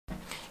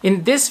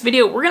In this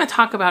video, we're going to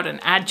talk about an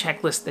ad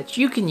checklist that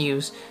you can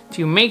use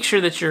to make sure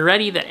that you're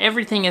ready, that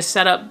everything is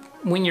set up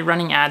when you're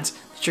running ads,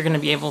 that you're going to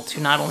be able to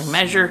not only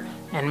measure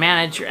and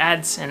manage your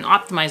ads and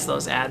optimize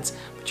those ads,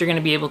 but you're going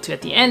to be able to,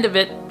 at the end of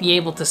it, be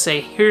able to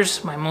say,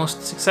 here's my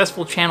most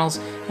successful channels,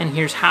 and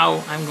here's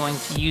how I'm going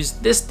to use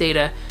this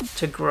data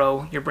to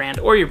grow your brand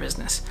or your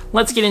business.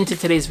 Let's get into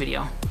today's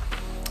video.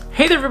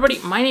 Hey there everybody,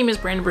 my name is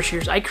Brandon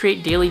Brashears. I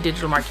create daily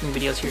digital marketing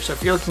videos here, so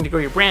if you're looking to grow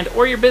your brand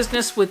or your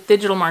business with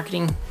digital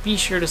marketing, be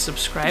sure to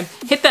subscribe.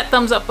 Hit that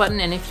thumbs up button,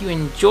 and if you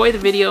enjoy the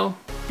video,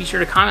 be sure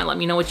to comment, let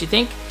me know what you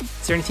think.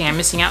 Is there anything I'm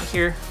missing out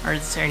here, or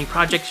is there any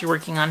projects you're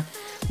working on?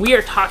 We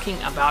are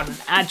talking about an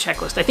ad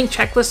checklist. I think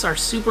checklists are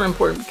super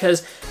important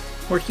because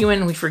we're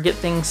human, we forget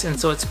things, and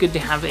so it's good to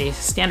have a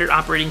standard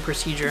operating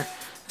procedure,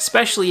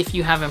 especially if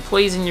you have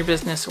employees in your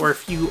business, or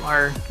if you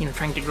are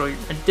trying to grow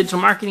a digital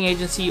marketing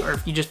agency, or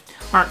if you just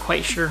aren't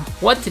quite sure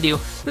what to do.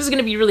 This is going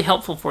to be really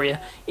helpful for you.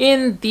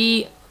 In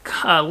the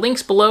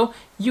links below,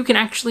 you can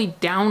actually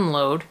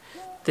download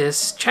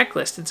this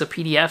checklist. It's a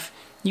PDF.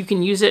 You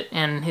can use it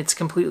and it's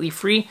completely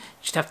free. You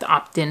just have to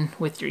opt in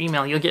with your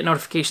email. You'll get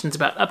notifications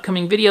about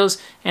upcoming videos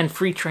and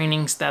free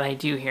trainings that I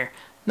do here.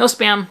 No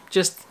spam,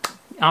 just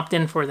opt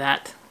in for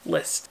that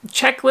list.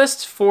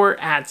 Checklists for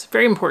ads,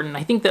 very important.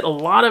 I think that a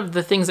lot of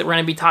the things that we're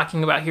going to be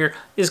talking about here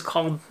is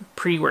called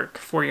pre-work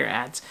for your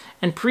ads.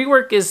 And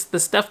pre-work is the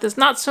stuff that's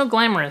not so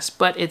glamorous,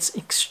 but it's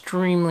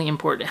extremely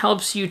important. It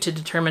helps you to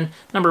determine,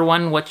 number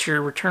one, what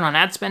your return on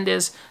ad spend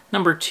is.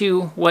 Number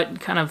two,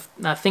 what kind of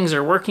things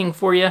are working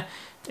for you.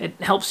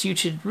 It helps you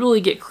to really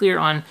get clear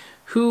on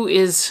who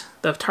is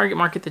the target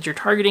market that you're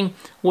targeting,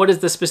 what is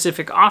the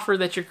specific offer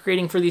that you're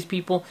creating for these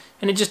people,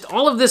 and it just,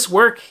 all of this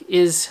work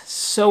is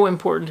so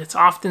important. It's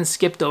often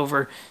skipped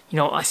over.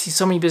 I see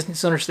so many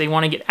business owners, they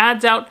want to get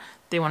ads out,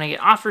 they want to get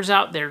offers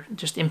out, they're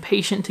just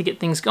impatient to get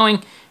things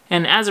going,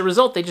 and as a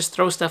result, they just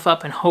throw stuff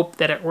up and hope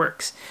that it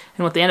works.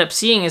 And what they end up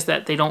seeing is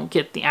that they don't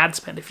get the ad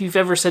spend. If you've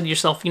ever said to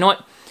yourself, you know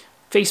what,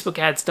 Facebook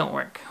ads don't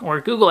work,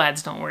 or Google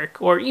ads don't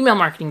work, or email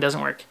marketing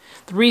doesn't work,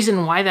 the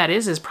reason why that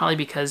is probably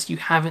because you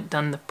haven't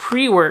done the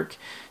pre-work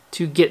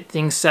to get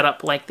things set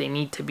up like they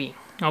need to be,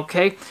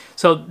 okay?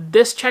 So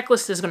this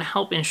checklist is going to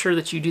help ensure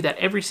that you do that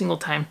every single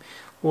time.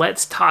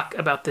 Let's talk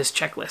about this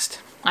checklist.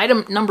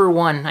 Item number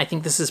one, I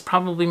think this is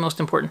probably most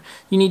important.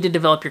 You need to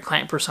develop your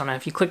client persona.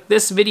 If you click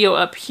this video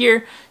up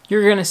here,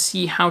 you're going to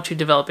see how to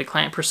develop a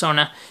client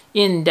persona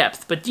in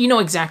depth. But do you know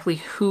exactly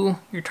who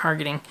you're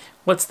targeting?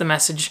 What's the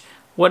message?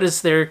 What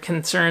is their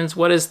concerns?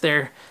 What is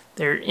their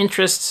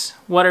interests?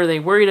 What are they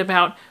worried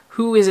about?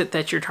 Who is it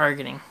that you're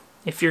targeting?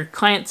 If your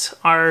clients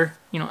are,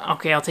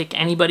 okay, I'll take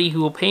anybody who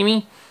will pay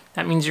me,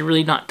 that means you're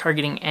really not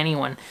targeting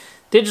anyone.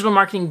 Digital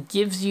marketing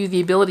gives you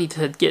the ability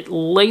to get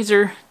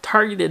laser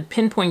targeted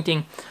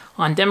pinpointing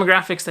on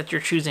demographics that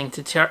you're choosing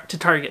to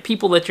target,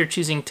 people that you're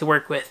choosing to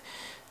work with.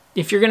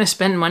 If you're going to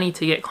spend money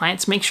to get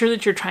clients, make sure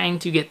that you're trying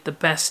to get the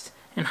best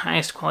and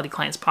highest quality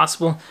clients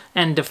possible,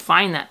 and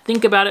define that.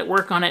 Think about it,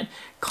 work on it.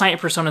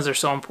 Client personas are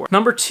so important.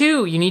 Number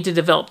two, you need to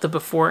develop the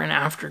before and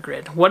after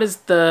grid. What does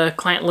the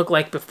client look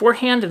like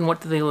beforehand, and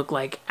what do they look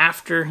like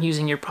after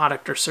using your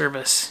product or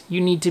service?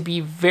 You need to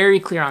be very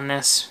clear on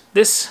this.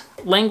 This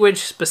language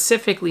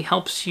specifically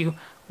helps you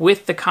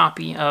with the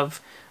copy of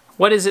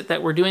what is it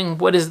that we're doing,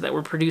 what is it that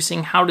we're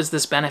producing, how does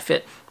this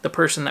benefit the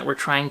person that we're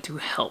trying to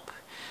help.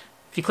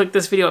 If you click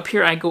this video up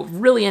here, I go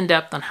really in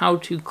depth on how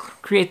to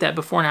create that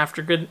before and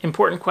after grid,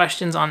 important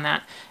questions on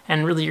that,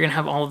 and really you're gonna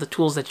have all of the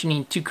tools that you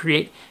need to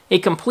create a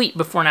complete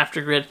before and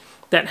after grid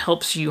that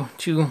helps you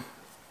to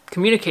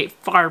communicate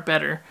far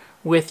better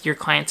with your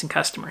clients and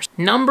customers.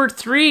 Number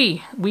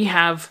three, we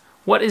have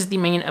what is the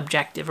main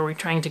objective? Are we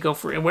trying to go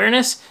for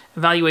awareness,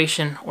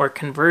 evaluation, or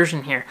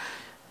conversion here?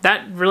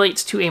 That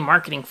relates to a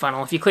marketing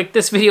funnel. If you click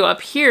this video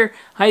up here,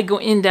 I go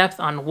in depth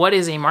on what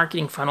is a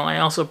marketing funnel. I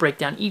also break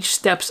down each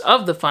steps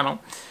of the funnel.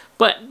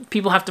 But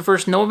people have to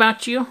first know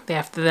about you. They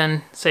have to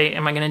then say,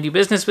 am I going to do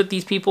business with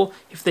these people?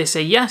 If they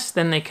say yes,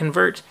 then they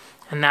convert.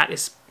 And that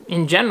is,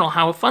 in general,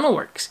 how a funnel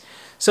works.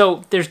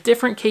 So there's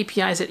different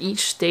KPIs at each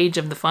stage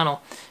of the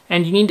funnel.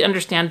 And you need to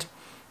understand,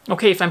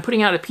 okay, if I'm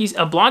putting out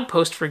a blog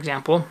post, for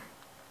example,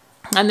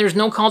 and there's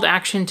no call to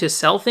action to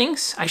sell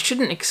things, I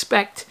shouldn't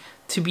expect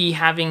to be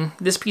having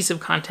this piece of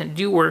content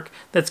do work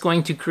that's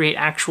going to create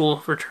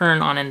actual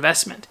return on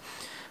investment.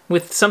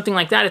 With something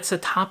like that, it's a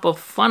top of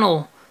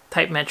funnel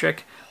type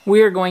metric.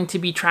 We are going to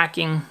be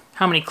tracking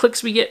how many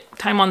clicks we get,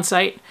 time on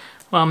site,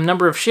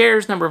 number of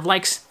shares, number of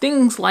likes,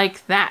 things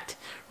like that,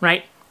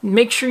 right?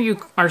 Make sure you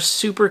are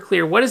super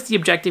clear. What is the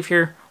objective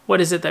here?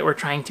 What is it that we're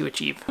trying to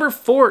achieve? Number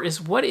four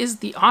is, what is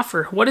the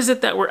offer? What is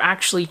it that we're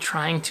actually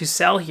trying to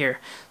sell here?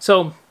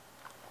 So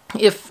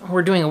if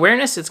we're doing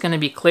awareness, it's going to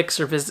be clicks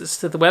or visits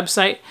to the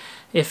website.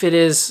 If it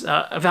is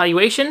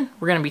evaluation,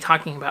 we're going to be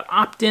talking about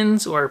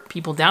opt-ins or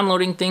people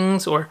downloading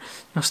things or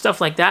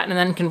stuff like that. And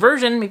then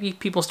conversion, maybe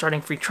people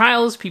starting free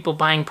trials, people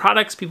buying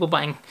products, people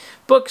buying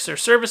books or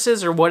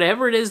services or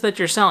whatever it is that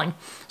you're selling.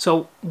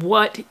 So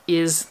what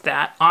is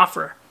that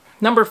offer?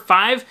 Number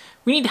 5,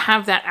 we need to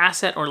have that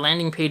asset or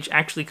landing page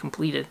actually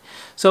completed.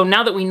 So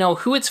now that we know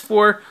who it's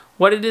for,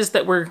 what it is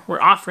that we're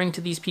offering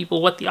to these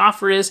people, what the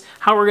offer is,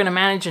 how we're going to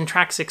manage and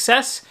track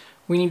success,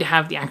 we need to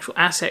have the actual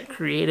asset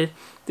created.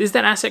 Is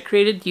that asset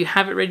created? Do you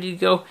have it ready to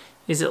go?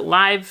 Is it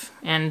live?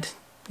 And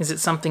is it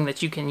something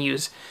that you can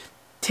use?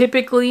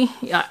 Typically,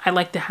 I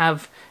like to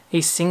have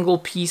a single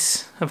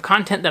piece of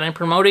content that I'm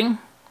promoting,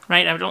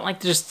 right? I don't like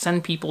to just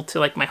send people to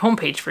like my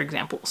homepage, for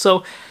example.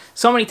 So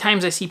many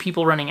times I see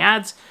people running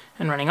ads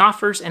and running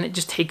offers, and it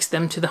just takes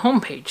them to the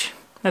homepage.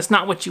 That's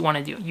not what you want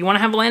to do. You want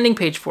to have a landing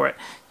page for it.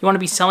 You want to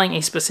be selling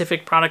a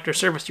specific product or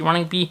service. You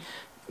want to be,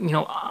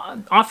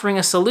 offering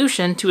a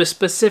solution to a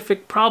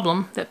specific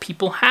problem that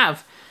people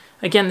have.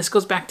 Again, this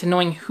goes back to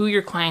knowing who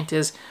your client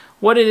is,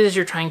 what it is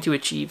you're trying to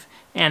achieve,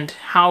 and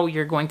how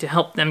you're going to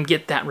help them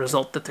get that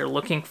result that they're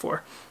looking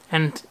for.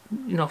 And,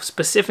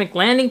 specific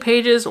landing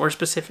pages or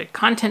specific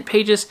content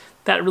pages,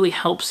 that really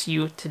helps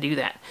you to do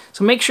that.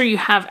 So make sure you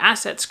have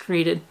assets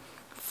created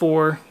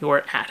for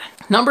your ad.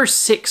 Number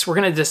 6, we're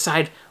going to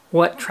decide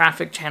what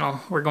traffic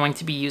channel we're going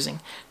to be using.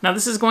 Now,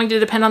 this is going to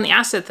depend on the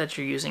asset that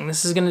you're using.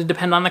 This is going to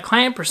depend on the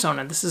client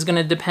persona. This is going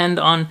to depend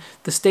on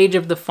the stage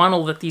of the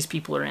funnel that these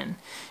people are in.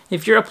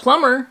 If you're a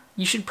plumber,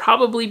 you should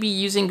probably be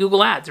using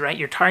Google Ads, right?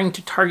 You're trying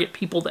to target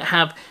people that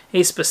have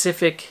a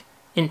specific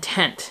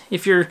intent.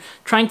 If you're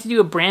trying to do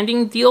a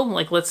branding deal,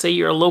 like let's say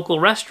you're a local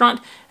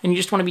restaurant and you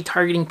just want to be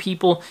targeting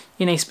people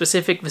in a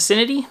specific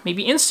vicinity,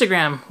 maybe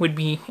Instagram would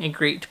be a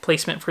great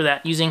placement for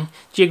that, using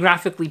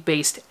geographically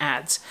based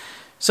ads.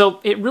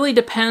 So it really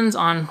depends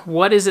on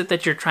what is it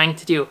that you're trying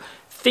to do.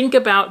 Think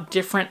about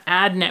different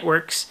ad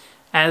networks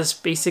as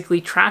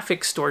basically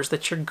traffic stores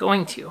that you're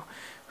going to.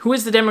 Who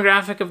is the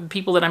demographic of the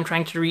people that I'm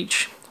trying to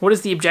reach? What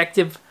is the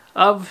objective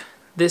of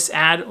this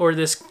ad or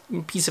this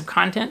piece of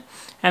content?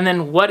 And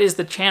then what is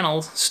the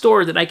channel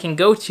store that I can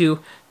go to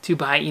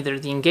buy either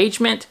the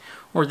engagement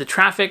or the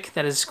traffic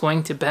that is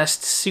going to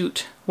best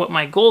suit what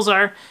my goals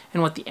are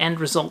and what the end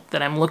result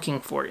that I'm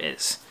looking for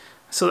is.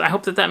 So I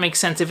hope that makes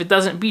sense. If it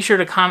doesn't, be sure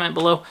to comment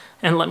below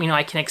and let me know.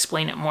 I can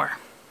explain it more.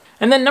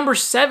 And then number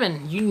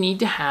 7, you need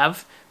to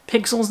have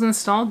pixels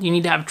installed, you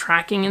need to have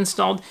tracking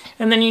installed,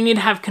 and then you need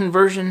to have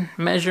conversion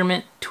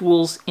measurement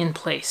tools in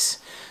place.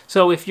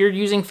 So if you're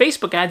using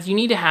Facebook ads, you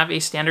need to have a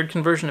standard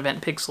conversion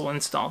event pixel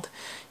installed.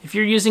 If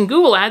you're using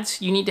Google ads,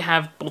 you need to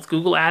have both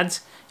Google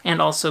ads and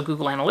also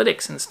Google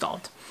Analytics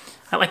installed.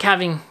 I like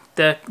having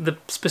the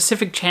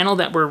specific channel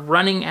that we're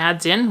running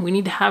ads in, we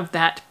need to have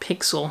that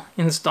pixel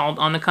installed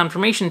on the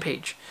confirmation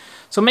page.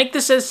 So make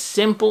this as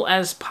simple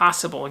as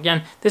possible.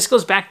 Again, this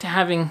goes back to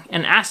having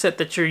an asset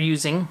that you're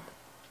using.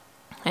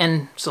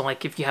 And so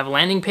like if you have a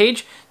landing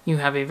page, you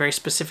have a very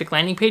specific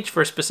landing page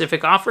for a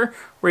specific offer,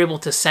 we're able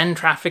to send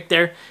traffic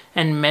there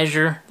and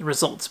measure the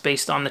results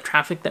based on the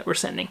traffic that we're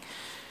sending.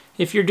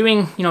 If you're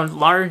doing,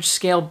 large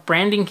scale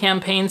branding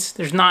campaigns,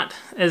 there's not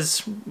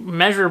as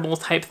measurable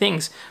type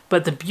things.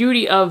 But the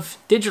beauty of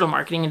digital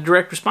marketing and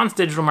direct response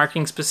digital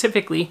marketing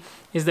specifically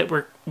is that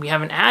we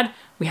have an ad,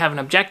 we have an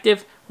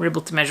objective, we're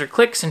able to measure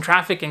clicks and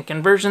traffic and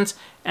conversions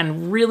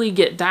and really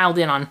get dialed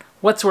in on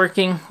what's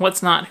working,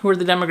 what's not, who are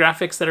the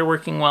demographics that are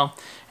working well.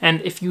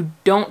 And if you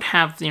don't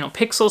have,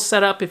 pixels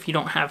set up, if you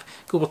don't have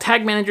Google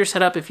Tag Manager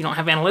set up, if you don't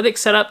have analytics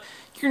set up,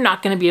 you're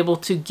not going to be able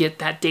to get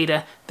that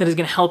data that is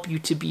going to help you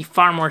to be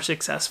far more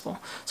successful.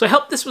 So I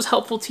hope this was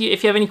helpful to you.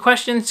 If you have any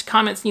questions,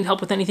 comments, need help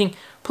with anything,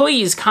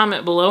 please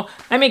comment below.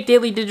 I make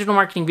daily digital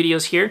marketing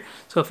videos here.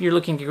 So if you're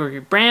looking to grow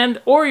your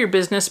brand or your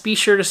business, be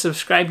sure to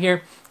subscribe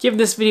here. Give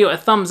this video a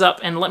thumbs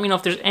up and let me know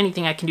if there's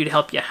anything I can do to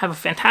help you. Have a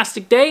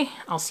fantastic day.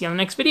 I'll see you on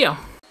the next video.